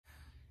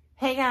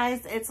Hey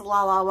guys, it's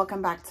Lala.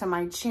 Welcome back to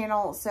my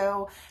channel.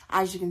 So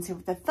as you can see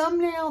with the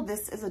thumbnail,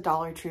 this is a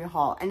Dollar Tree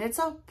haul and it's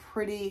a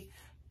pretty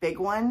big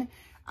one.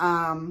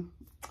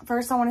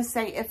 First I want to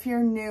say if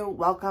you're new,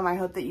 welcome. I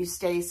hope that you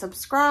stay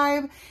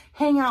subscribed,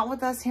 hang out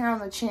with us here on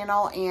the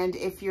channel, and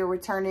if you're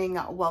returning,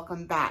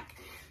 welcome back.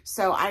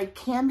 So I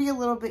can be a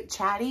little bit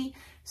chatty,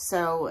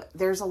 so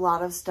there's a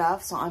lot of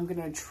stuff, so I'm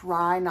going to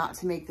try not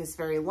to make this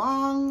very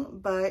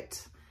long,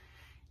 but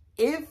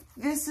if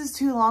this is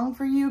too long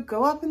for you,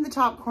 go up in the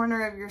top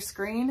corner of your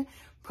screen,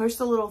 push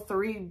the little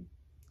three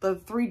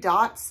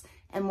dots,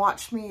 and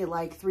watch me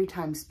like 3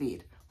 times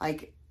speed,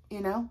 like, you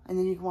know, and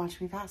then you can watch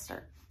me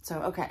faster. So,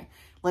 okay,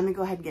 let me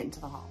go ahead and get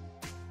into the haul.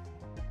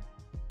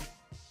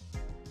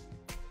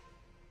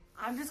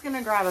 I'm just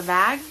gonna grab a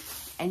bag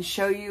and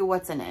show you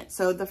what's in it.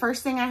 So the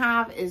first thing I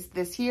have is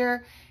this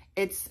here.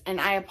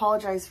 And I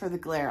apologize for the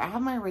glare. I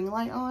have my ring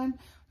light on.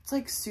 It's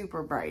like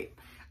super bright.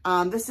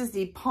 This is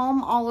the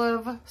Palm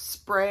Olive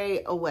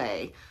Spray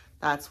Away.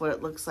 That's what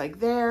it looks like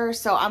there.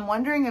 So I'm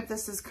wondering if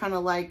this is kind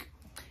of like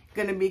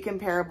going to be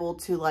comparable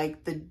to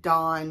like the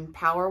Dawn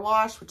Power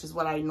Wash, which is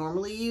what I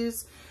normally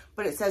use.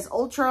 But it says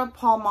Ultra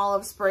Palm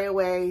Olive Spray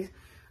Away.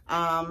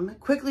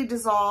 Quickly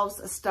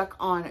dissolves stuck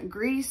on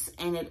grease,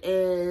 and it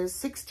is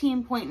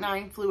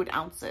 16.9 fluid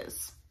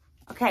ounces.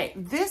 Okay,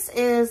 this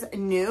is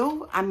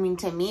new. I mean,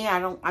 to me,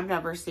 I've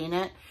never seen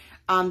it.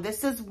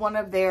 This is one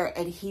of their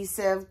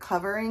adhesive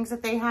coverings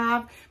that they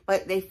have,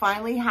 but they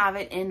finally have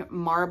it in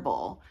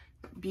marble.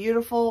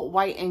 Beautiful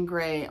white and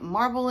gray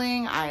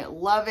marbling. I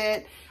love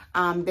it.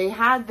 They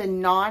had the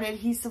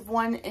non-adhesive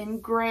one in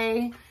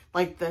gray,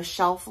 like the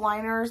shelf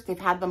liners. They've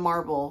had the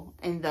marble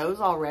in those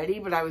already,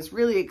 but I was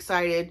really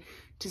excited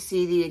to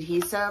see the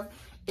adhesive.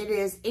 It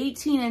is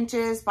 18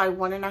 inches by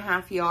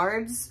 1.5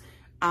 yards.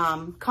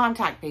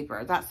 Contact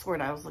paper, that's the word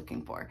I was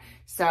looking for.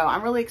 So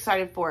I'm really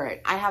excited for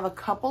it. I have a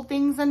couple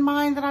things in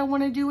mind that I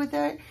want to do with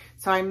it,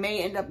 so I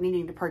may end up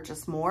needing to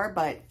purchase more,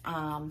 but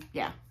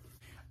yeah.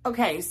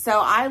 Okay, so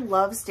I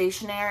love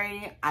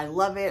stationery. I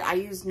love it. I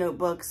use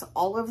notebooks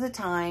all of the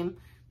time.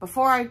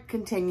 Before I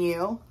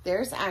continue,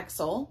 there's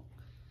Axel.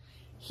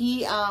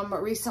 He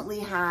recently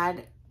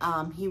had,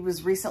 he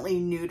was recently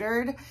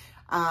neutered.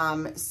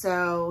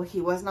 So he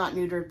was not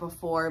neutered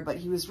before, but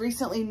he was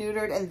recently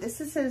neutered, and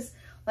this is his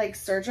like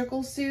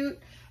surgical suit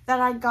that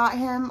I got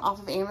him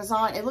off of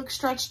Amazon. It looks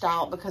stretched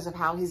out because of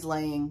how he's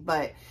laying,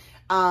 but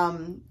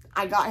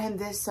I got him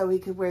this so he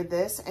could wear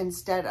this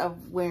instead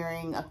of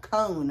wearing a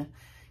cone.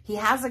 He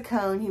has a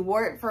cone. He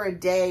wore it for a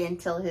day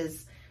until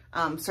his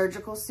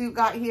surgical suit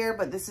got here,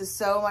 but this is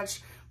so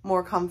much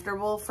more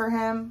comfortable for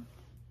him.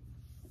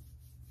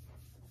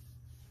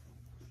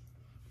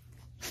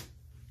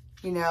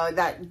 You know,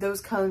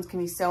 those cones can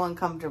be so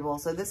uncomfortable.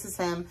 So this is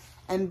him.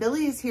 And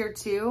Billy is here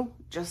too,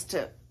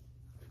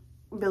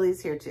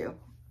 Billy's here too.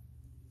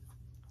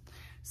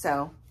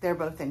 So they're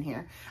both in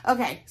here.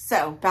 Okay,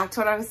 so back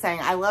to what I was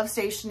saying. I love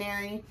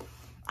stationery.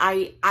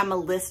 I'm a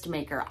list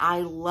maker.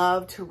 I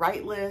love to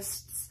write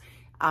lists.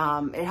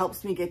 It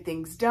helps me get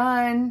things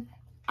done.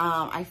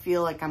 I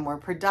feel like I'm more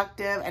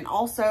productive. And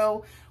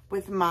also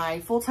with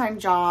my full-time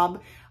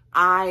job,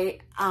 I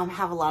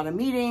have a lot of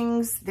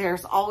meetings.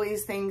 There's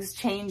always things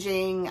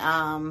changing.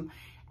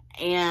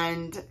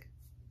 And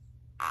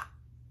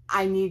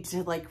I need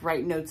to like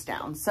write notes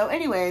down. So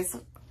anyways,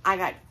 I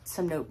got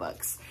some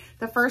notebooks.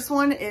 The first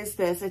one is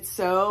this. It's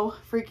so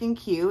freaking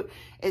cute.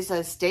 It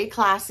says stay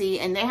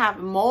classy, and they have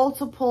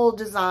multiple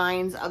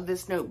designs of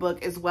this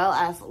notebook as well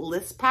as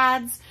list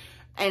pads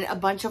and a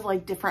bunch of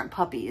like different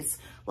puppies.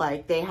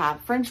 Like they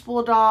have French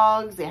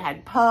bulldogs, they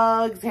had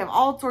pugs, they have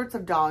all sorts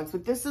of dogs,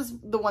 but this is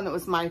the one that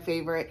was my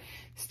favorite.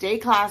 Stay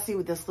classy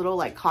with this little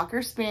like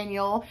Cocker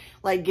Spaniel,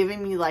 like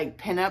giving me like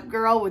pinup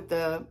girl with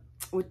the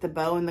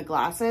bow and the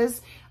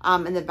glasses.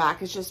 And the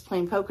back is just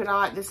plain polka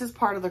dot. This is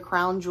part of the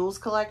Crown Jewels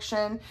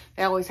collection.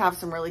 They always have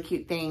some really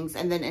cute things.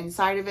 And then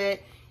inside of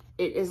it,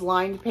 it is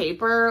lined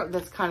paper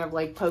that's kind of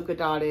like polka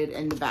dotted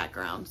in the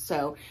background.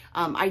 So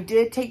I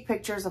did take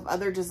pictures of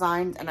other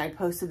designs and I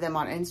posted them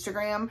on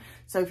Instagram.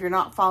 So if you're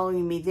not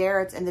following me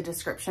there, it's in the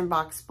description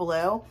box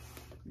below.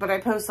 But I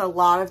post a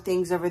lot of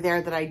things over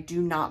there that I do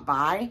not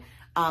buy.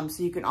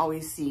 So you can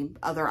always see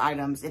other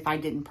items if I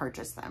didn't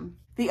purchase them.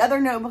 The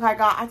other notebook I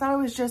got, I thought it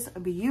was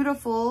just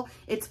beautiful.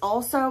 It's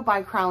also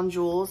by Crown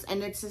Jewels,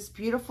 and it's this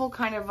beautiful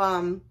kind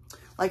of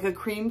like a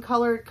cream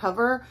colored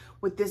cover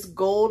with this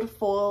gold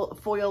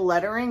foil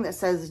lettering that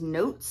says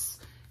notes.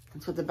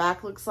 That's what the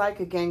back looks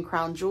like. Again,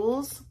 Crown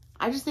Jewels.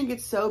 I just think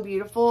it's so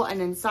beautiful,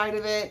 and inside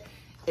of it,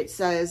 it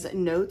says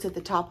notes at the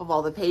top of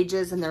all the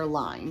pages, and they're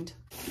lined.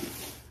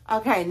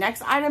 Okay,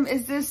 next item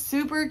is this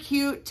super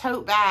cute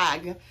tote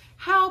bag.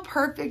 How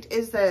perfect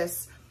is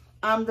this?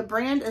 The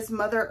brand is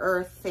Mother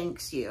Earth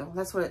Thanks You.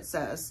 That's what it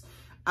says.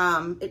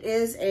 It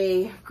is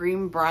a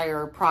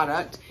Greenbrier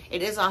product.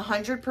 It is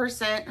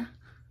 100%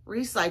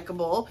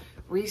 recyclable.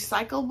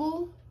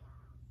 Recyclable.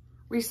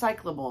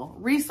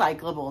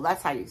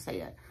 That's how you say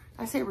it.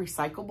 Did I say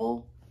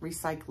recyclable?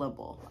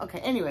 Recyclable. Okay,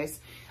 anyways.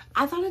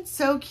 I thought it's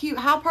so cute.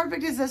 How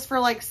perfect is this for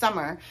like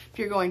summer? If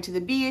you're going to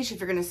the beach, if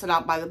you're going to sit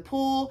out by the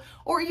pool,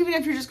 or even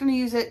if you're just going to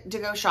use it to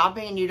go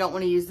shopping and you don't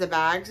want to use the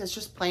bags, it's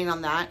just plain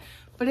on that.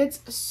 But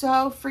it's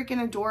so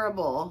freaking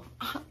adorable.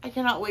 I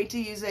cannot wait to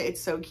use it.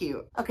 It's so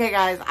cute. Okay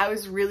guys, I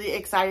was really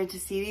excited to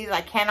see these.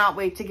 I cannot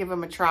wait to give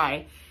them a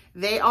try.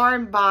 They are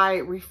by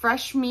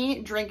Refresh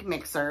Me drink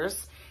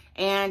mixers,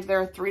 and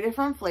there are 3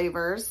 different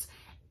flavors.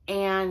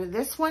 And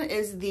this one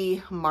is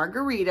the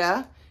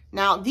margarita.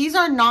 Now, these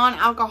are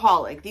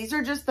non-alcoholic. These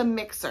are just the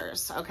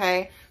mixers,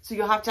 okay? So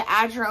you'll have to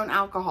add your own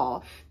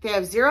alcohol. They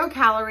have 0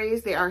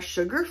 calories. They are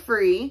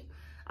sugar-free.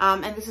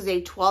 And this is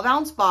a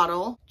 12-ounce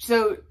bottle.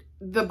 So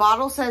the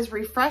bottle says,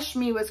 Refresh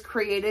Me was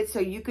created so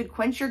you could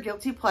quench your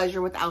guilty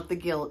pleasure without the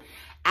guilt.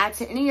 Add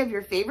to any of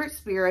your favorite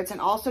spirits and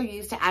also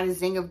use to add a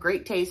zing of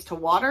great taste to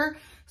water,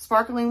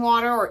 sparkling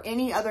water, or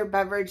any other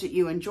beverage that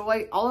you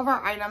enjoy. All of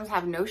our items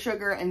have no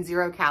sugar and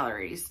 0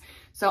 calories.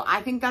 So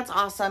I think that's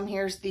awesome.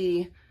 Here's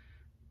the...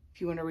 if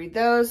you want to read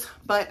those.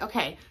 But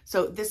okay,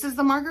 so this is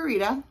the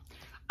margarita.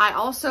 I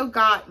also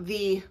got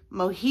the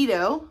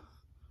mojito.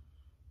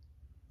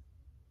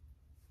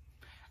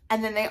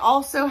 And then they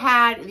also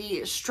had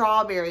the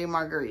strawberry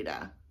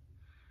margarita.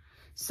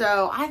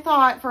 So I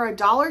thought for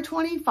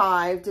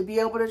 $1.25 to be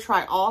able to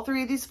try all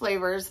 3 of these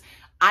flavors,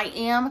 I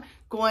am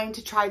going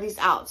to try these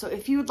out. So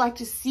if you would like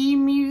to see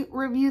me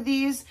review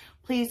these,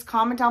 please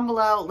comment down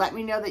below. Let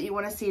me know that you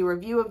want to see a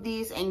review of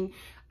these, and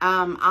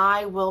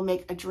I will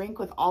make a drink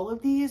with all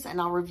of these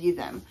and I'll review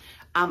them.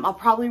 I'll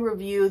probably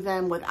review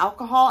them with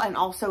alcohol and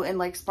also in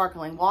like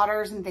sparkling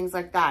waters and things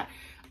like that.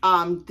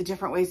 The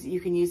different ways that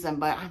you can use them,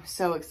 but I'm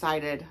so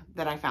excited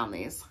that I found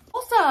these.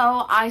 Also,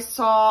 I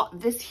saw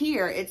this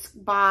here. It's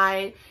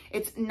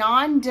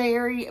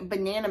non-dairy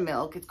banana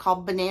milk. It's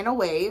called Banana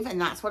Wave,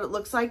 and that's what it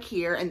looks like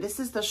here. And this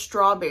is the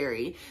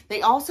strawberry.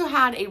 They also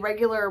had a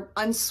regular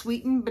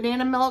unsweetened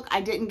banana milk.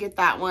 I didn't get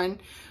that one,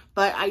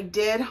 but I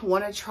did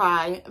want to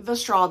try the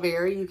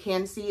strawberry. You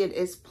can see it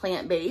is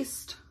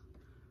plant-based.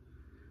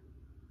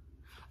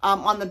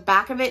 On the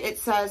back of it, it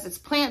says it's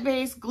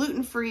plant-based,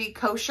 gluten-free,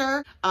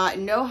 kosher,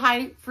 no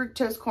high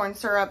fructose corn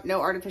syrup,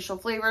 no artificial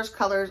flavors,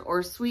 colors,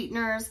 or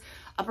sweeteners.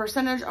 A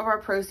percentage of our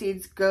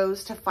proceeds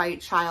goes to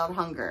fight child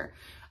hunger.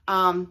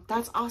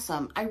 That's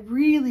awesome. I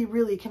really,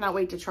 really cannot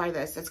wait to try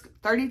this. It's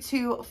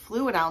 32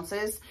 fluid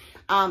ounces,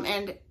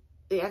 and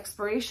the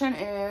expiration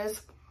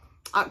is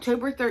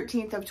October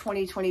 13th of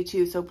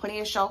 2022, so plenty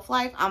of shelf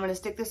life. I'm going to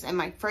stick this in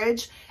my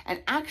fridge,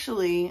 and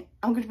actually,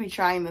 I'm going to be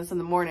trying this in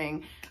the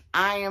morning.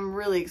 I am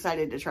really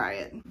excited to try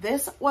it.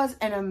 This was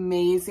an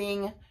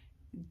amazing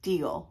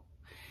deal.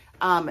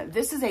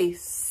 This is a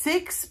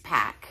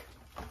 6-pack,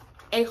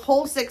 a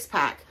whole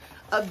 6-pack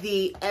of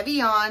the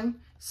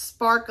Evian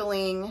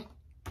sparkling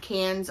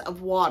cans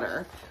of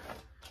water.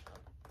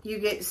 You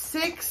get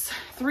 6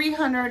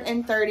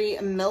 330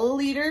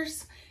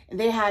 milliliters.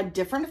 They had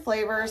different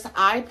flavors.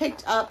 I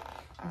picked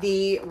up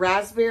the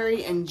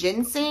raspberry and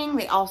ginseng.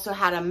 They also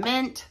had a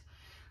mint.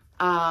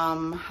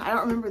 I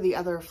don't remember the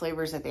other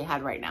flavors that they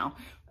had right now.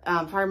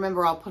 If I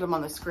remember, I'll put them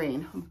on the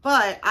screen.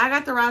 But I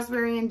got the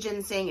raspberry and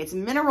ginseng. It's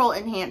mineral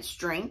enhanced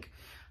drink.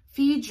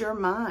 Feed your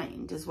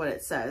mind is what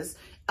it says.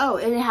 Oh,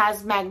 and it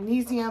has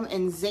magnesium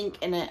and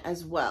zinc in it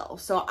as well.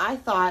 So I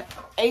thought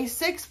a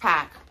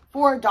 6-pack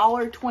for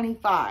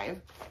 $1.25.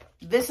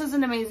 This is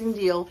an amazing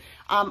deal.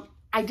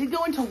 I did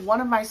go into one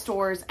of my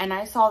stores and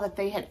I saw that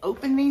they had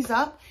opened these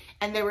up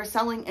and they were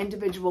selling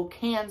individual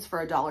cans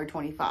for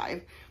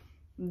 $1.25.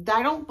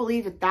 I don't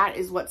believe that that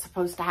is what's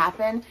supposed to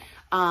happen.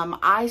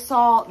 I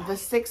saw the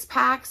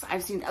 6-packs.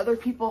 I've seen other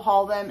people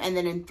haul them. And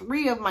then in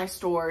 3 of my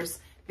stores,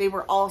 they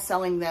were all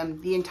selling them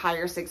the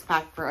entire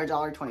 6-pack for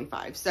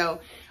 $1.25.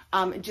 So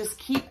just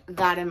keep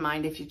that in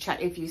mind if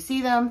you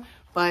see them,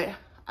 but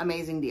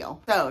amazing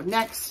deal. So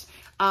next,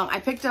 I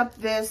picked up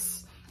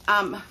this,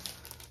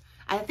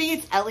 I think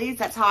it's Ellie's.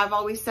 That's how I've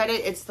always said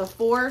it. It's the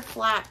 4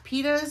 flat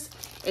pitas.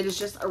 It is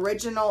just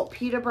original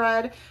pita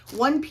bread.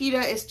 1 pita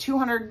is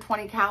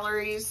 220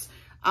 calories,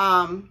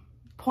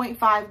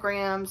 0.5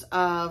 grams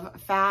of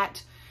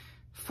fat,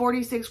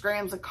 46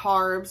 grams of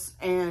carbs.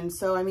 And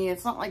so, I mean,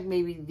 it's not like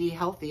maybe the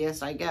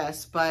healthiest, I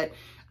guess, but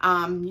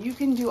you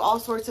can do all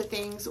sorts of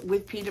things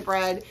with pita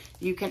bread.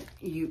 You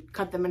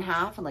cut them in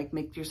half and like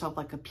make yourself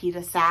like a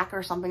pita sack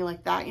or something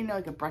like that, you know,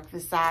 like a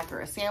breakfast sack or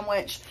a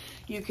sandwich.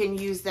 You can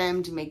use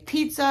them to make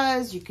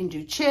pizzas. You can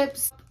do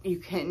chips. You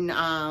can,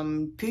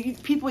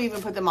 people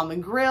even put them on the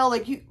grill.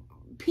 Like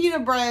pita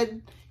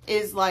bread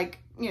is like,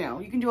 you know,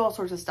 you can do all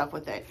sorts of stuff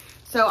with it.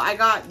 So I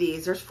got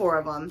these, there's 4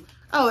 of them.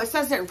 Oh, it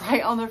says it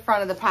right on the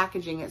front of the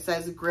packaging. It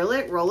says grill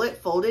it, roll it,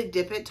 fold it,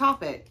 dip it,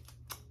 top it.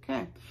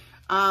 Okay.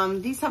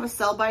 These have a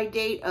sell-by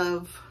date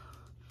of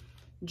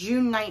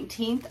June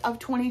 19th of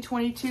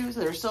 2022. So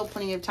there's still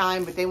plenty of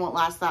time, but they won't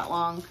last that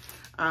long.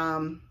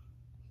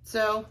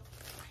 So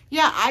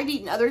yeah, I've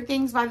eaten other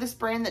things by this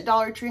brand that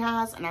Dollar Tree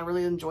has, and I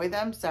really enjoy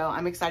them. So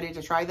I'm excited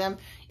to try them.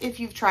 If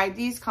you've tried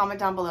these, comment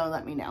down below and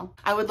let me know.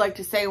 I would like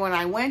to say when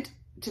I went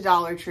to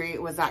Dollar Tree,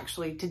 it was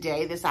actually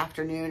today, this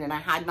afternoon, and I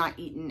had not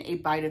eaten a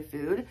bite of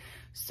food.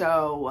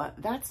 So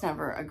that's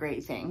never a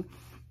great thing.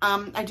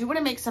 I do want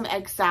to make some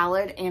egg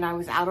salad, and I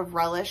was out of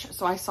relish.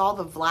 So I saw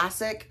the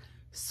Vlasic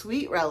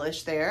sweet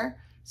relish there.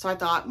 So I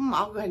thought,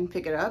 I'll go ahead and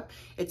pick it up.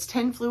 It's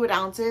 10 fluid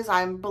ounces.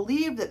 I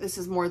believe that this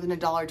is more than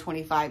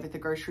 $1.25 at the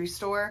grocery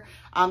store.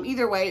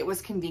 Either way, it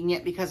was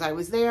convenient because I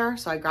was there.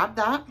 So I grabbed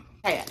that.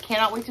 Okay, I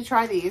cannot wait to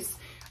try these.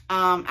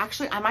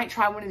 Actually, I might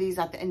try one of these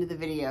at the end of the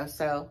video.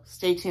 So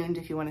stay tuned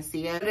if you want to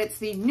see it. But it's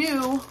the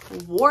new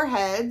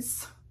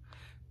Warheads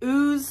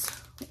Ooze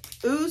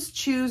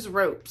Chews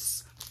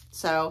Ropes.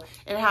 So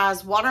it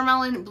has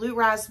watermelon, blue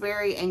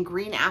raspberry, and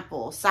green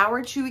apple.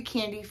 Sour, chewy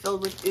candy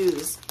filled with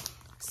ooze.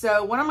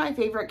 So one of my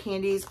favorite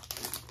candies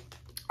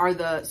are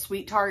the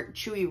Sweet Tart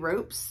Chewy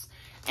Ropes.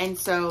 And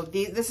so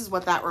this is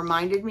what that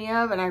reminded me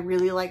of. And I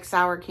really like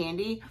sour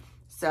candy.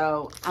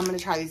 So I'm going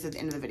to try these at the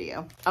end of the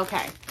video.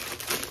 Okay.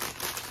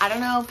 I don't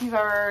know if you've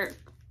ever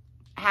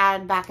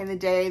had back in the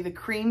day the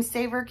Cream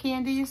Saver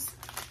candies.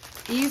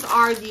 These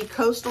are the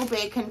Coastal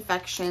Bay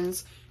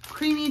Confections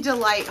Creamy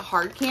Delight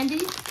Hard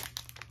Candy.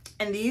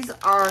 And these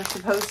are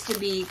supposed to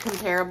be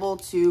comparable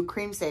to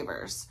Cream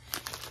Savers.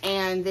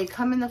 And they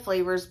come in the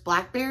flavors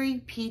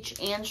blackberry, peach,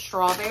 and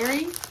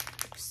strawberry.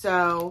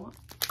 So,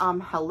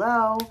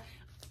 hello.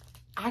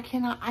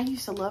 I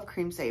used to love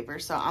Cream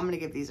Savers, so I'm gonna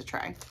give these a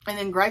try. And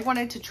then Greg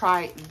wanted to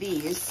try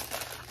these.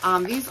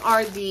 These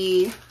are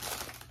the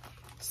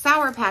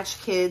Sour Patch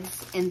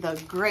Kids in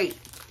the grape.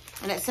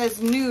 And it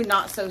says new,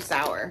 not so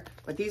sour.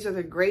 But these are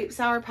the grape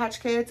Sour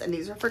Patch Kids, and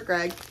these are for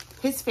Greg.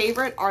 His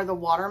favorite are the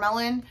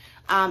watermelon.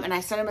 And I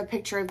sent him a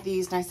picture of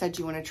these and I said,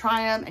 do you want to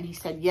try them? And he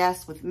said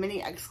yes, with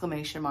many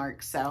exclamation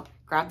marks. So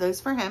grab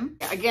those for him.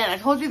 Again, I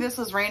told you this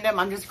was random.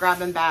 I'm just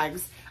grabbing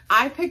bags.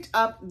 I picked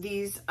up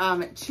these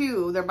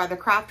two. They're by the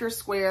Crafter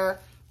Square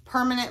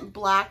Permanent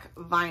Black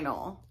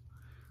Vinyl.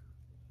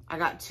 I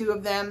got two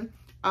of them.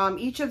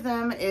 Each of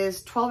them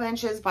is 12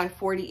 inches by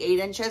 48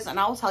 inches. And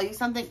I'll tell you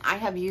something, I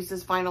have used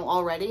this vinyl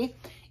already.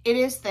 It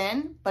is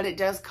thin, but it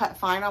does cut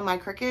fine on my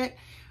Cricut.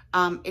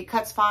 It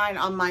cuts fine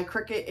on my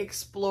Cricut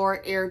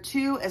Explore Air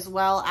 2 as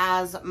well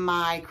as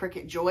my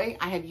Cricut Joy.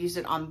 I have used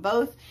it on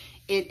both.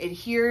 It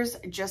adheres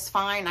just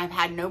fine. I've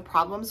had no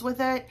problems with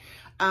it.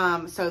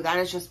 So that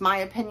is just my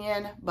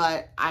opinion,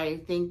 but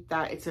I think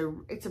that it's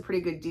a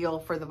pretty good deal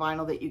for the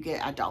vinyl that you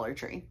get at Dollar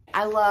Tree.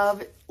 I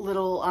love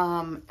little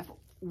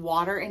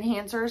water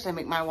enhancers. They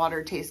make my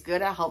water taste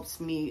good. It helps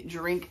me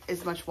drink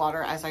as much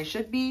water as I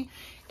should be.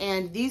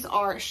 And these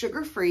are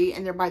sugar-free,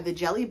 and they're by the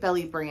Jelly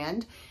Belly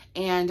brand.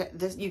 And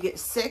this, you get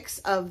 6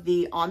 of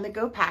the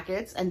on-the-go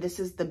packets, and this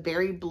is the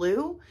berry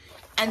blue.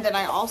 And then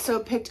I also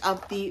picked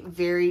up the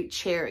very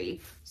cherry.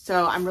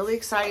 So I'm really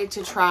excited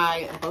to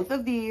try both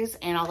of these,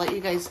 and I'll let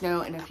you guys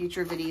know in a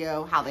future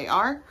video how they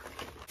are.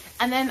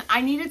 And then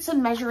I needed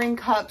some measuring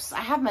cups.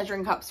 I have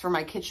measuring cups for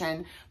my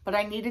kitchen, but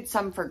I needed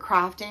some for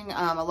crafting.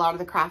 A lot of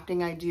the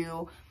crafting I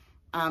do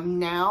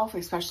now,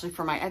 especially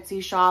for my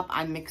Etsy shop,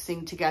 I'm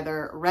mixing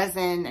together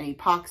resin and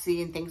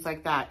epoxy and things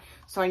like that.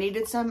 So I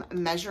needed some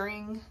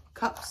measuring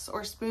cups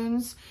or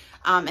spoons,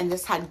 and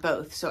this had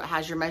both. So it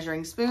has your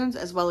measuring spoons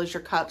as well as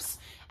your cups.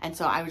 And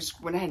so I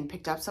just went ahead and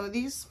picked up some of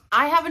these.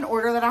 I have an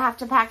order that I have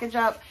to package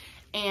up,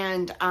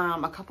 and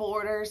a couple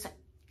orders,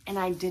 and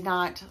I did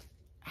not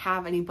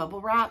have any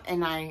bubble wrap,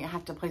 and I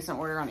have to place an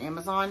order on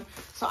Amazon.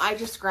 So I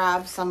just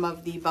grabbed some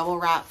of the bubble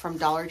wrap from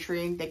Dollar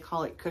Tree. They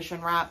call it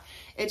cushion wrap.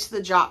 It's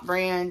the Jot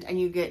brand, and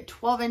you get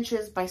 12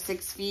 inches by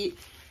 6 feet.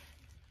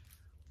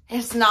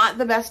 It's not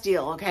the best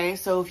deal, okay?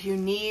 So if you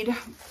need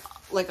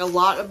like a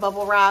lot of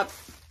bubble wrap,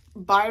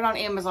 buy it on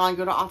Amazon,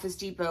 go to Office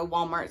Depot,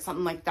 Walmart,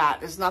 something like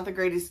that. It's not the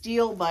greatest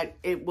deal, but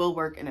it will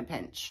work in a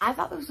pinch. I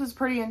thought this was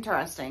pretty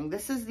interesting.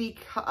 This is the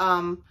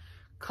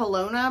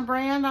Kelowna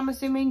brand, I'm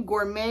assuming.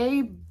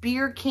 Gourmet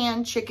beer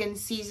can chicken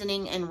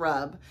seasoning and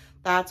rub.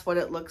 That's what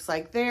it looks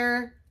like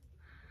there.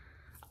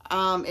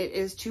 It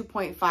is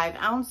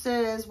 2.5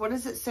 ounces. What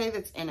does it say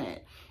that's in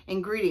it?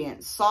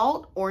 Ingredients: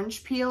 salt,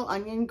 orange peel,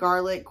 onion,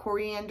 garlic,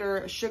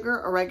 coriander,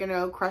 sugar,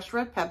 oregano, crushed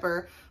red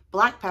pepper,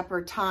 black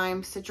pepper,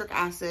 thyme, citric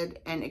acid,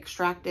 and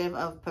extractive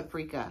of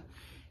paprika.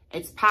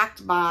 It's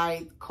packed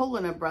by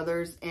Kelowna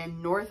Brothers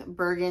in North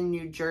Bergen,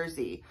 New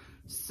Jersey.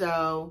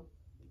 So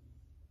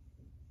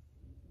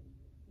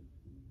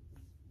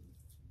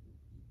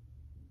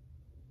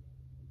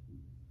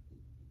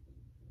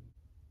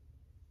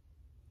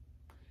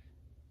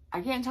I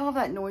can't tell if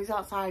that noise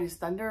outside is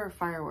thunder or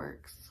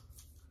fireworks.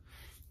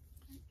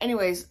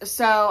 Anyways,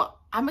 so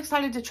I'm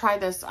excited to try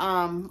this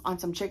on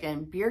some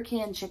chicken. Beer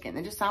can chicken.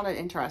 It just sounded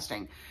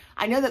interesting.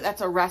 I know that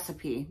that's a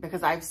recipe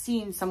because I've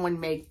seen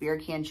someone make beer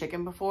can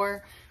chicken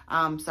before.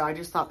 So I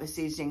just thought the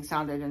seasoning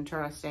sounded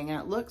interesting,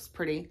 and it looks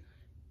pretty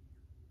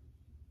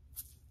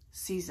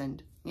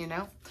seasoned, you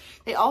know?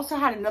 They also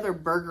had another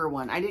burger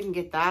one. I didn't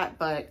get that,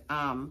 but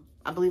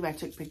I believe I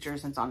took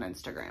pictures and it's on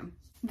Instagram.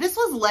 This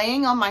was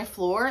laying on my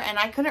floor, and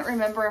I couldn't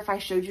remember if I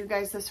showed you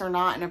guys this or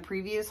not in a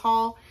previous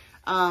haul.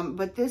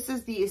 But this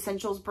is the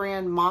Essentials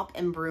brand mop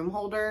and broom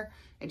holder.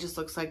 It just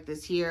looks like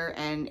this here,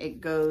 and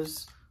it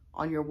goes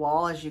on your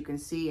wall, as you can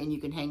see, and you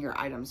can hang your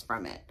items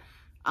from it.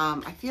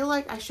 I feel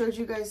like I showed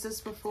you guys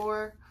this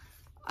before.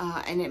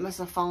 And it must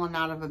have fallen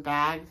out of a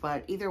bag,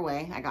 but either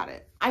way, I got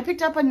it. I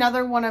picked up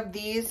another one of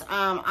these.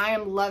 I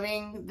am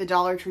loving the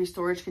Dollar Tree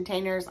storage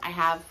containers. I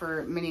have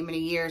for many, many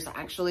years,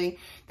 actually.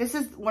 This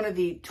is one of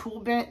the tool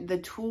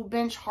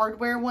bench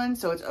hardware ones,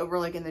 so it's over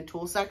like in the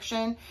tool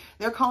section.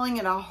 They're calling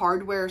it a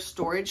hardware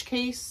storage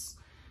case.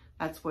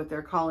 That's what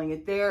they're calling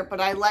it there, but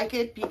I like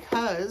it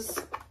because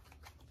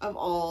of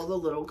all the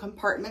little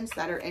compartments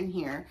that are in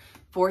here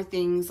for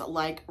things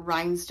like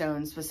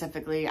rhinestones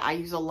specifically. I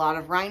use a lot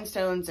of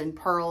rhinestones and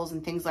pearls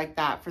and things like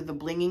that for the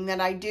blinging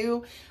that I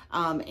do,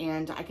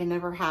 and I can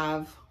never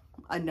have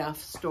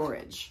enough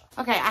storage.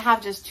 Okay, I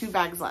have just 2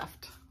 bags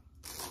left.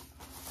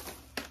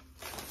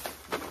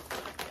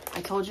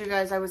 I told you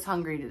guys I was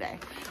hungry today.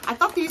 I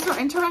thought these were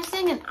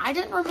interesting, and I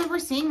didn't remember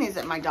seeing these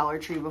at my Dollar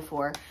Tree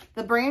before.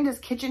 The brand is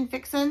Kitchen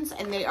Fixins,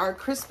 and they are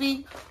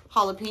crispy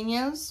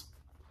jalapenos,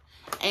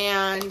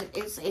 and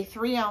it's a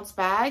 3-ounce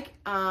bag.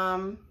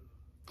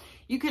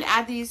 You could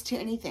add these to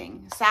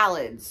anything: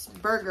 salads,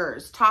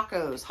 burgers,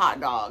 tacos,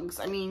 hot dogs.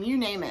 I mean, you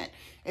name it.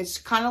 It's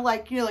kind of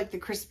like, you know, like the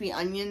crispy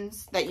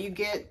onions that you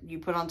get, you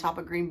put on top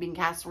of green bean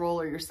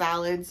casserole or your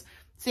salads.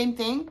 Same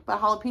thing,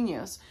 but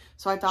jalapenos.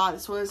 So I thought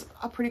this was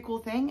a pretty cool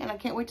thing, and I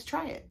can't wait to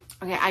try it.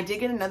 Okay, I did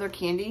get another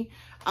candy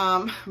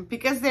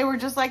because they were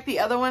just like the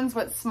other ones,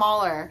 but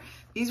smaller.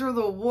 These were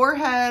the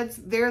Warheads.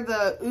 They're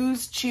the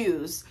Ooze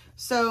Chews.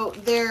 So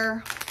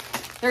they're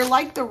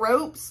like the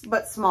ropes,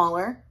 but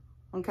smaller,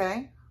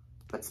 okay?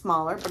 But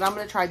smaller, but I'm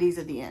gonna try these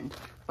at the end.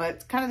 But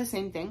it's kind of the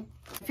same thing.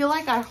 I feel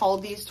like I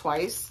hauled these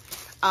twice.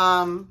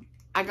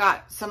 I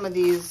got some of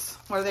these,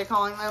 what are they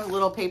calling them?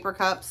 Little paper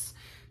cups.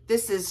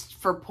 This is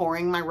for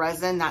pouring my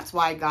resin. That's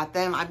why I got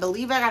them. I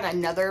believe I got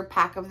another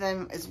pack of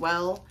them as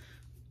well.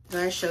 Did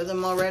I show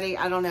them already?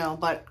 I don't know,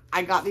 but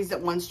I got these at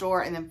one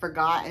store and then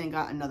forgot and then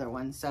got another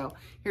one. So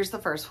here's the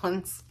first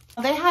ones.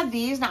 They had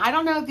these. Now, I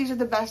don't know if these are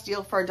the best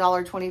deal for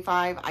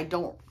 $1.25. I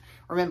don't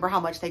remember how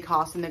much they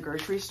cost in the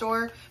grocery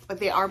store, but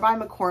they are by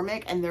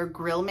McCormick and they're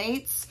Grill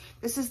Mates.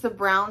 This is the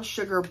brown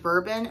sugar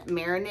bourbon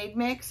marinade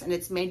mix, and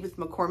it's made with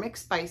McCormick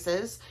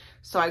spices.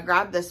 So I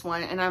grabbed this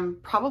one, and I'm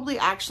probably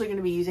actually going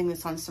to be using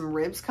this on some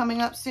ribs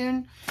coming up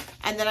soon.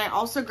 And then I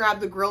also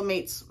grabbed the Grill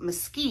Mates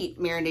mesquite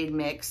marinade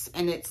mix,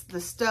 and it's the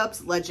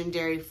Stubbs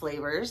Legendary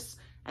Flavors,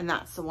 and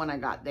that's the one I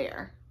got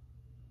there.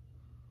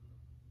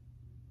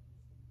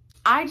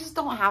 I just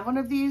don't have one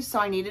of these, so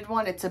I needed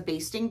one. It's a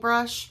basting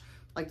brush,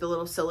 like the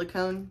little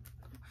silicone.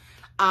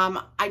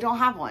 I don't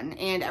have one,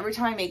 and every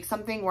time I make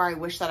something where I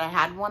wish that I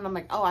had one, I'm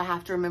like, oh, I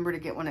have to remember to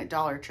get one at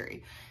Dollar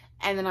Tree.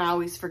 And then I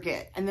always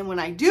forget. And then when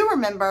I do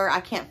remember, I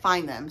can't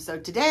find them. So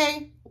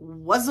today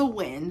was a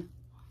win.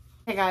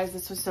 Hey guys,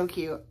 this was so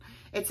cute.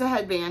 It's a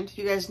headband.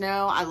 You guys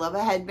know I love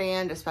a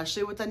headband,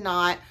 especially with a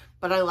knot,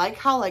 but I like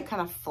how like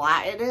kind of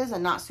flat it is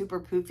and not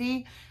super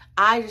poofy.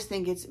 I just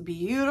think it's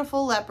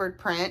beautiful leopard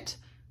print.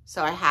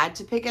 So I had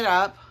to pick it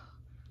up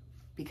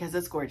because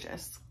it's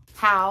gorgeous.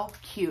 How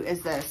cute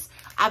is this?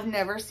 I've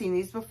never seen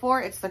these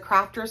before. It's the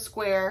Crafter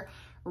Square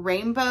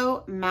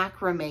Rainbow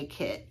Macrame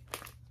Kit.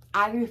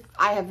 I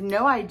have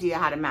no idea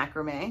how to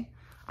macrame.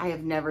 I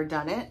have never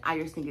done it. I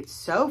just think it's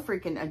so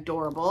freaking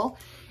adorable.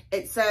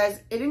 It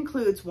says it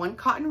includes 1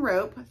 cotton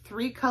rope,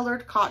 3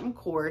 colored cotton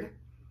cord.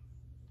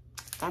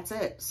 That's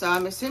it. So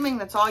I'm assuming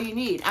that's all you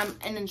need.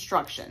 And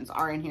instructions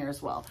are in here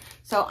as well.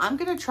 So I'm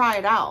going to try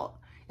it out.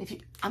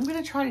 I'm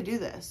going to try to do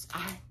this.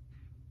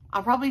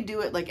 I'll probably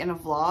do it like in a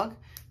vlog.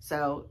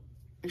 So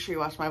make sure you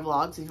watch my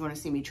vlogs if you want to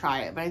see me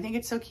try it, but I think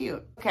it's so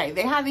cute. Okay,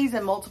 they have these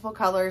in multiple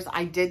colors.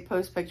 I did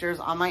post pictures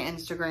on my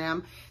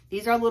Instagram.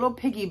 These are little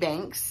piggy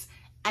banks,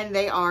 and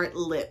they are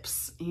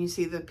lips. You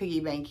see the piggy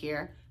bank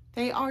here?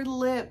 They are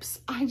lips.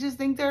 I just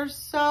think they're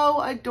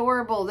so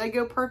adorable. They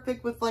go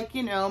perfect with, like,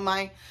 you know,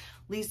 my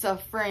Lisa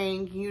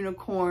Frank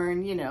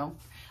unicorn, you know.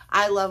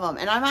 I love them,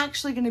 and I'm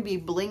actually going to be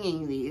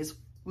blinging these.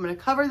 I'm going to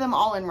cover them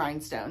all in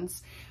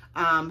rhinestones,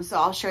 so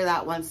I'll share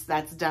that once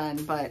that's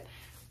done, but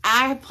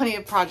I have plenty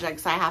of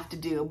projects I have to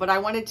do, but I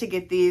wanted to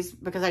get these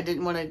because I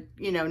didn't want to,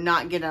 you know,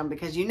 not get them,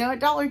 because you know at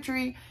Dollar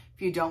Tree,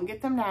 if you don't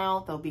get them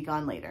now, they'll be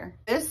gone later.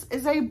 This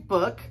is a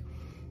book.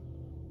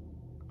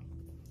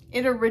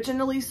 It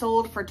originally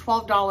sold for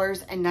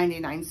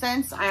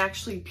 $12.99. I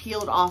actually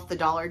peeled off the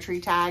Dollar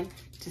Tree tag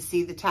to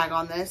see the tag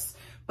on this,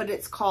 but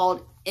it's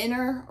called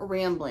Inner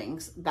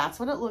Ramblings. That's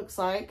what it looks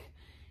like.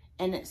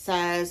 And it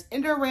says,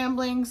 Inner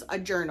Ramblings, a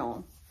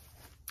journal.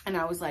 And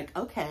I was like,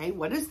 okay,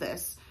 what is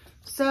this?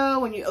 So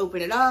when you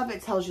open it up,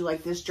 it tells you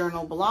like this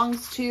journal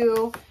belongs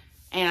to,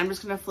 and I'm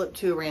just going to flip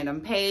to a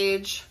random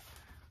page.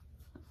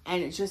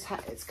 And it just,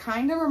 it's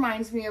kind of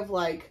reminds me of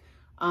like,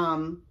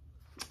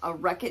 a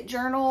Wreck-It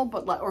journal,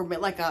 but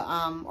like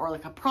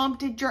a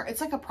prompted journal.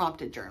 It's like a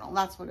prompted journal.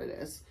 That's what it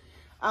is.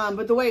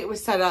 But the way it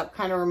was set up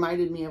kind of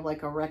reminded me of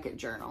like a Wreck-It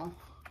journal,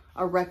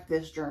 a Wreck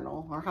This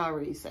journal, or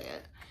however you say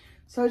it.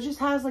 So it just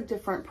has like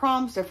different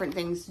prompts, different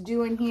things to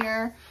do in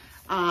here.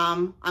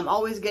 I'm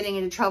always getting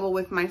into trouble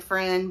with my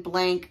friend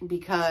Blank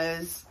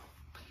because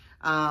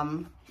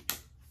it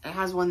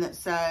has one that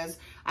says,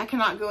 I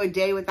cannot go a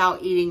day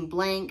without eating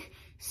blank.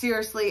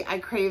 Seriously, I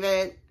crave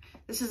it.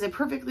 This is a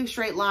perfectly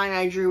straight line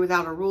I drew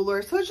without a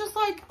ruler. So it's just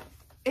like,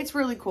 it's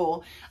really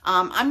cool.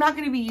 I'm not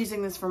going to be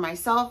using this for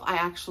myself. I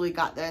actually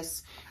got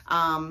this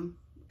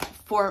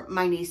for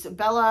my niece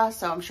Bella.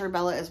 So I'm sure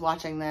Bella is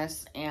watching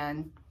this,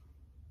 and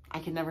I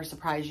can never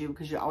surprise you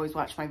because you always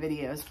watch my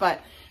videos.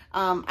 But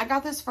I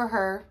got this for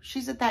her.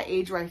 She's at that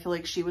age where I feel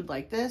like she would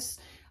like this.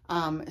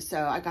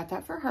 So I got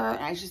that for her.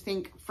 And I just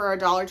think for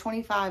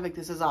 $1.25, like,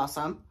 this is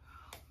awesome.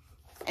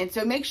 And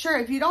so make sure,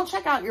 if you don't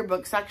check out your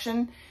book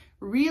section,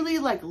 really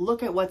like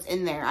look at what's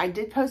in there. I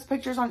did post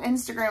pictures on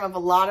Instagram of a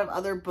lot of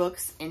other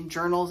books and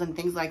journals and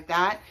things like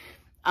that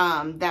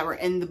that were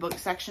in the book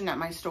section at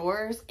my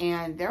stores,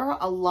 and there are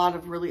a lot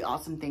of really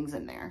awesome things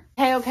in there.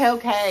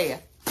 Okay.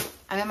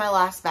 I'm in my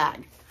last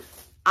bag.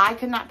 I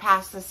could not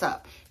pass this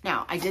up.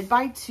 Now, I did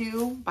buy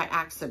 2 by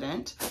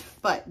accident,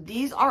 but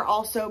these are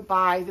also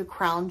by the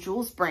Crown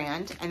Jewels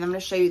brand, and I'm going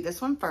to show you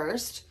this one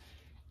first.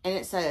 And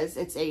it says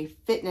it's a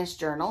fitness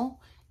journal,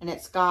 and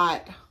it's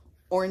got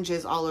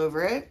oranges all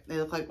over it. They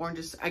look like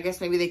oranges. I guess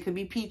maybe they could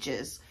be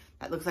peaches.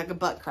 That looks like a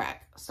butt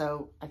crack.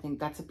 So I think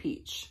that's a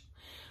peach.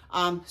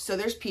 So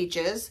there's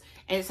peaches,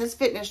 and it says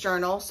fitness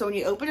journal. So when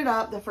you open it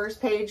up, the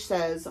first page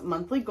says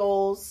monthly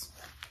goals.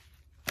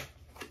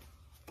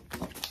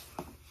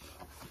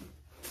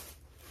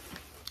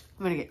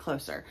 I'm going to get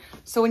closer.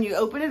 So when you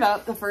open it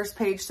up, the first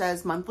page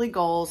says monthly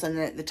goals, and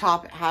then at the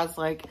top it has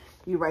like,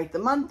 you write the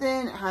month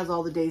in, it has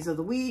all the days of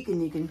the week,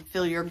 and you can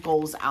fill your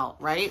goals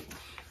out, right?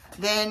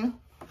 Then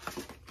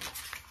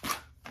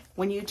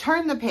when you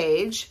turn the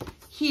page,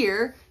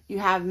 here you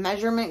have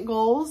measurement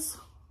goals.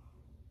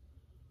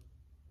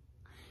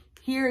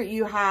 Here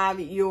you have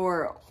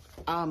your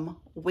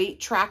weight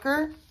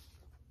tracker.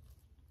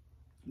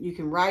 You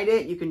can write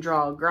it, you can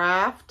draw a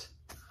graph.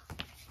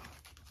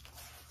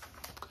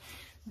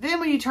 Then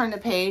when you turn the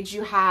page,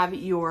 you have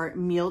your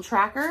meal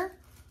tracker.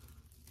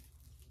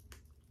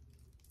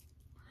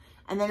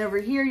 And then over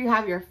here, you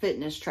have your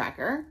fitness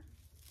tracker.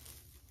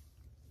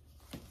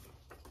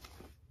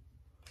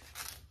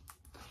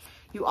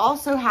 You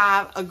also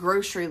have a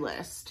grocery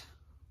list.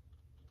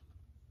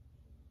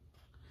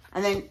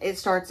 And then it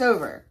starts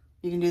over.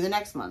 You can do the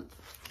next month.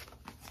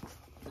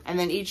 And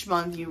then each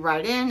month you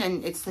write in,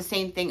 and it's the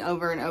same thing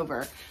over and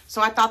over.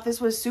 So I thought this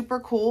was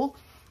super cool.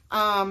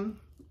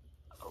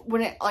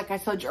 Like I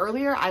told you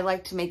earlier, I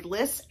like to make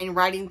lists, and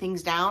writing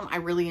things down I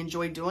really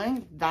enjoy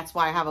doing. That's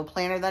why I have a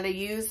planner that I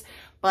use.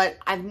 But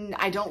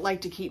I don't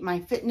like to keep my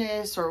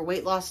fitness or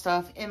weight loss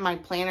stuff in my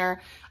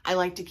planner. I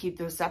like to keep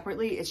those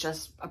separately. It's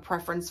just a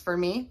preference for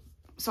me.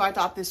 So I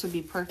thought this would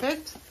be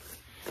perfect.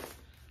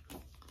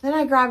 Then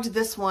I grabbed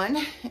this one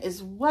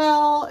as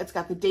well. It's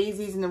got the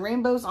daisies and the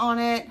rainbows on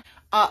it.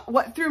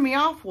 What threw me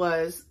off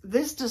was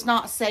this does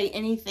not say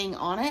anything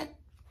on it.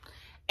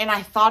 And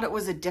I thought it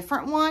was a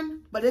different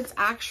one, but it's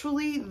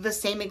actually the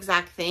same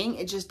exact thing.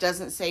 It just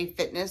doesn't say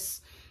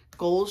fitness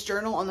goals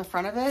journal on the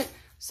front of it.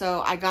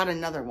 So I got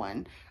another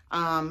one.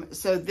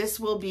 So this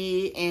will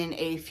be in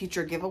a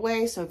future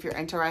giveaway. So if you're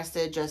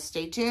interested, just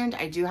stay tuned.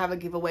 I do have a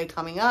giveaway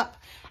coming up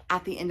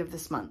at the end of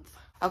this month.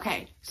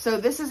 Okay,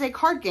 so this is a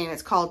card game.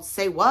 It's called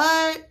Say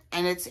What?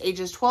 And it's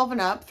ages 12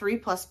 and up,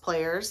 3+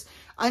 players.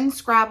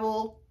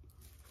 Unscrabble.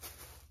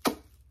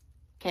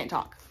 Can't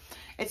talk.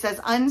 It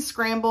says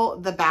Unscramble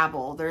the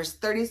Babble. There's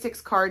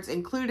 36 cards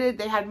included.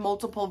 They had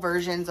multiple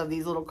versions of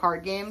these little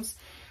card games.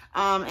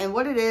 And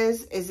what it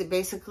is it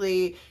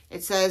basically,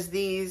 it says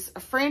these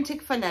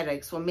frantic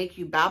phonetics will make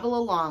you babble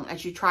along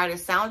as you try to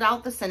sound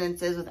out the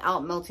sentences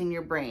without melting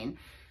your brain.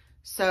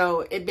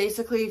 So it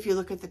basically, if you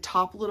look at the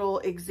top little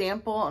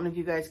example, I don't know if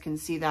you guys can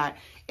see that,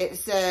 it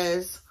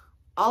says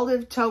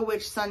olive toe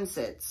which sun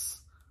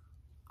sits.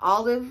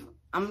 Olive,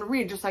 I'm going to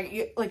read just like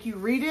you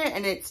read it,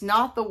 and it's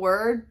not the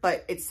word,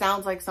 but it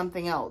sounds like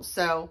something else.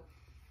 So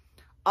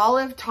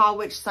olive taw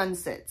which sun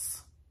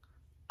sits.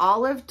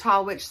 Olive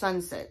taw which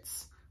sun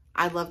sits.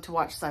 I love to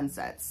watch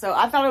sunsets. So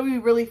I thought it would be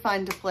really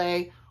fun to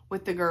play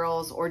with the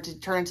girls, or to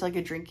turn into like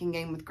a drinking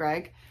game with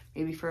Greg,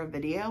 maybe for a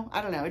video.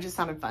 I don't know. It just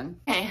sounded fun.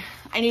 Okay.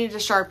 I needed a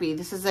Sharpie.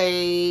 This is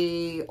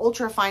a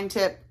ultra fine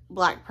tip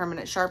black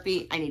permanent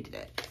Sharpie. I needed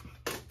it.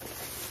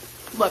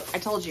 Look, I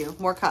told you,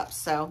 more cups.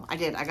 So I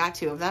did. I got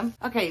 2 of them.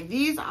 Okay.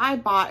 These I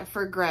bought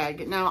for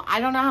Greg. Now,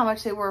 I don't know how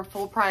much they were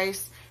full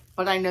price,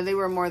 but I know they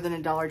were more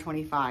than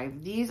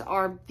 $1.25. These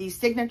are the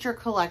Signature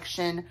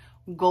Collection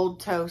gold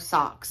toe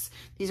socks.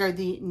 These are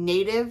the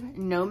Native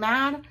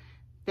Nomad.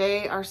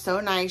 They are so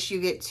nice.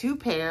 You get 2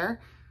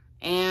 pair,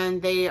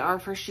 and they are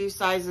for shoe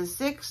sizes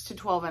 6 to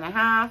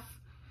 12.5.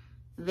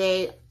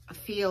 They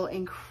feel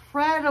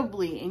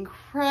incredibly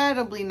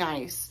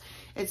nice.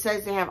 It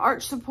says they have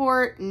arch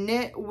support,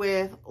 knit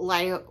with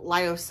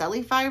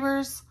lyocell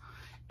fibers,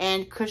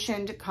 and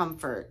cushioned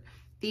comfort.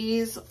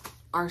 These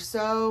are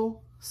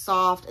so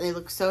soft, and they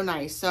look so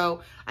nice.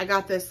 So I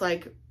got this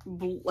like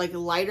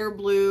lighter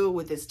blue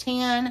with this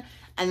tan,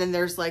 and then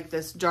there's like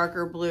this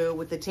darker blue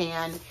with the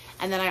tan.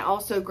 And then I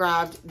also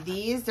grabbed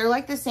these. They're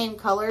like the same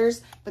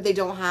colors, but they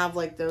don't have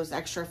like those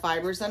extra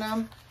fibers in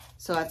them.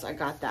 So I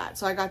got that.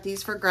 So I got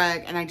these for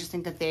Greg, and I just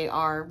think that they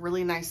are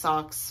really nice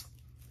socks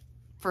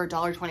for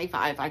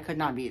 $1.25. I could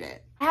not beat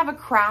it. I have a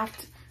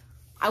craft.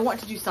 I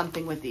want to do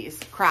something with these,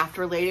 craft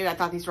related. I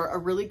thought these were a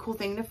really cool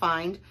thing to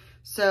find.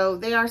 So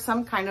they are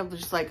some kind of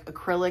just like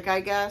acrylic,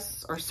 I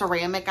guess, or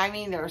ceramic. I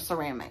mean, they're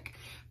ceramic,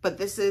 but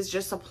this is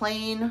just a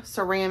plain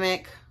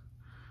ceramic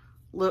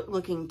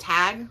looking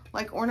tag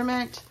like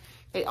ornament.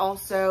 They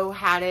also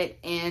had it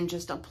in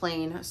just a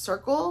plain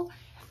circle.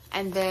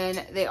 And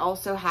then they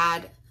also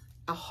had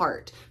a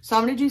heart. So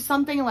I'm going to do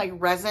something like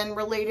resin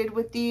related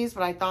with these,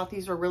 but I thought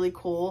these were really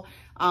cool.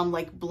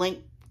 Like blank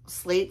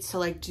slates to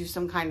like do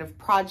some kind of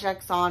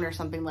projects on or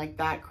something like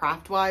that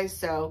craft wise.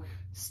 So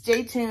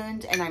stay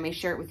tuned and I may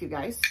share it with you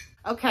guys.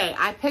 Okay,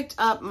 I picked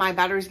up, my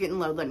battery's getting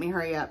low. Let me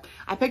hurry up.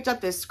 I picked up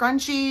this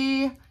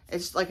scrunchie.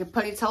 It's like a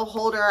ponytail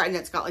holder and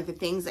it's got like the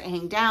things that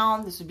hang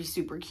down. This would be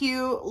super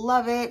cute.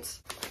 Love it.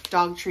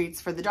 Dog treats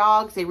for the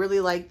dogs. They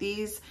really like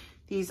these.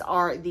 These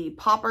are the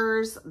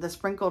poppers, the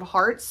sprinkled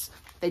hearts.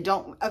 They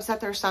don't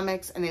upset their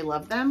stomachs and they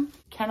love them.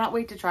 Cannot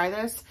wait to try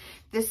this.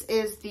 This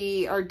is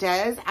the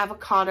Ardez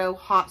avocado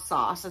hot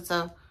sauce. It's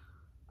a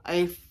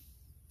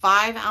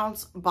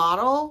 5-ounce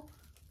bottle.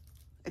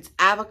 It's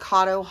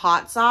avocado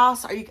hot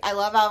sauce. I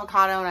love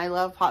avocado and I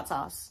love hot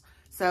sauce.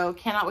 So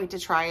cannot wait to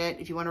try it.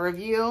 If you want a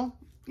review,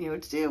 you know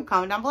what to do.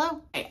 Comment down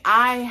below. Okay,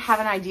 I have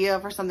an idea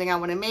for something I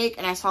want to make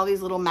and I saw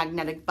these little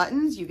magnetic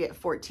buttons. You get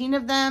 14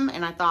 of them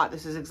and I thought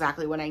this is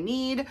exactly what I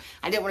need.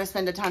 I didn't want to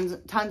spend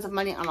tons of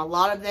money on a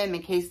lot of them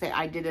in case the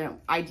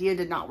idea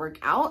did not work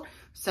out.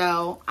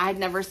 So I'd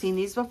never seen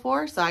these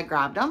before, so I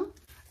grabbed them.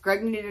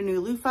 Greg needed a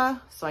new loofah,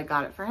 so I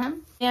got it for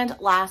him. And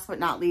last but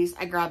not least,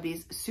 I grabbed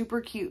these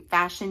super cute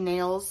fashion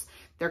nails.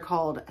 They're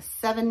called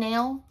 7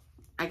 Nail.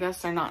 I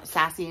guess they're not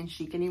sassy and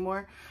chic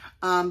anymore.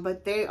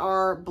 But they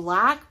are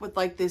black with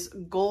like this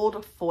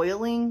gold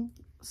foiling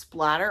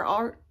splatter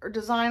art or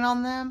design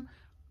on them.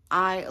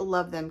 I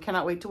love them.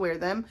 Cannot wait to wear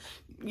them.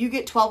 You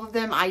get 12 of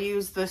them. I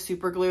use the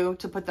super glue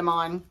to put them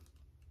on.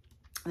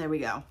 There we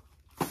go.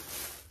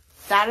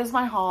 That is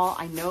my haul.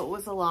 I know it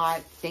was a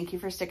lot. Thank you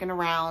for sticking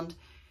around.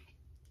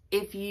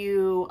 If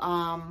you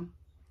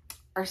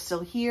are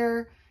still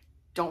here,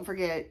 don't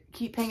forget,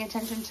 keep paying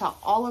attention to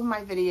all of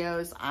my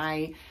videos.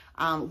 I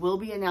will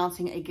be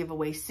announcing a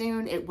giveaway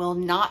soon. It will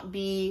not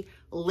be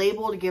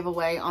labeled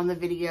giveaway on the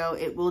video.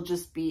 It will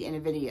just be in a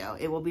video.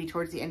 It will be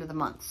towards the end of the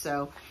month.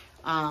 So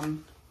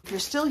if you're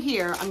still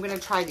here, I'm going to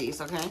try these,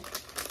 okay?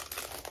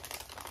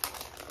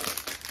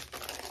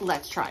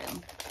 Let's try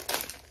them.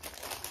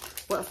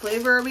 What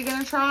flavor are we going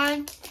to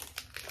try?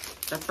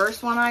 The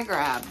first one I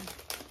grabbed,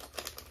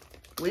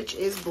 which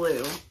is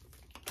blue.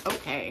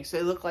 Okay, so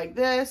they look like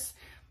this.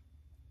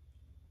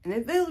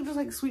 And they look just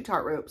like sweet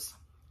tart ropes.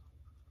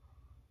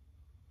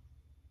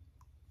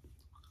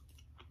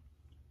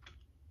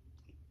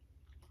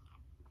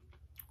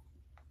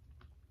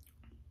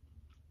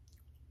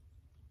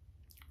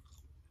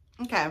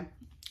 Okay,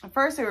 at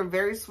first they were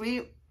very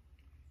sweet.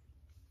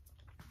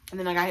 And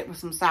then I got hit with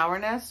some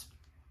sourness.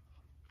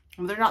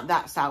 Well, they're not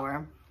that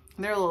sour.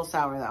 They're a little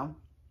sour though.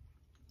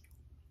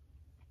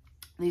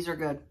 These are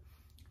good.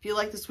 If you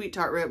like the sweet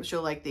tart ropes,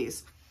 you'll like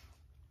these.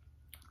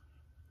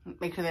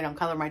 Make sure they don't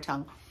color my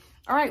tongue.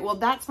 All right, well,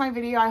 that's my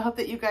video. I hope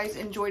that you guys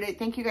enjoyed it.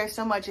 Thank you guys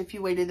so much if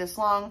you waited this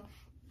long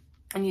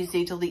and you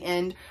stayed till the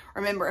end.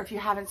 Remember, if you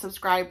haven't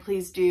subscribed,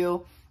 please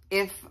do.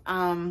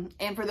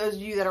 And for those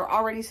of you that are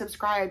already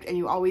subscribed and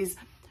you always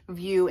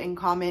view and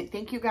comment,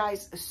 thank you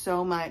guys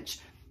so much.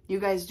 You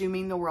guys do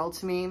mean the world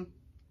to me.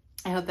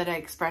 I hope that I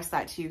expressed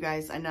that to you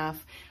guys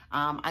enough.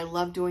 I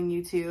love doing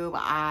YouTube.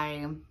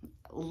 I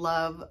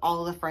love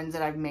all the friends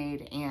that I've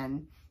made,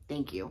 and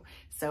thank you.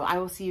 So I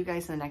will see you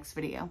guys in the next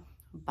video.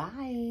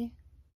 Bye.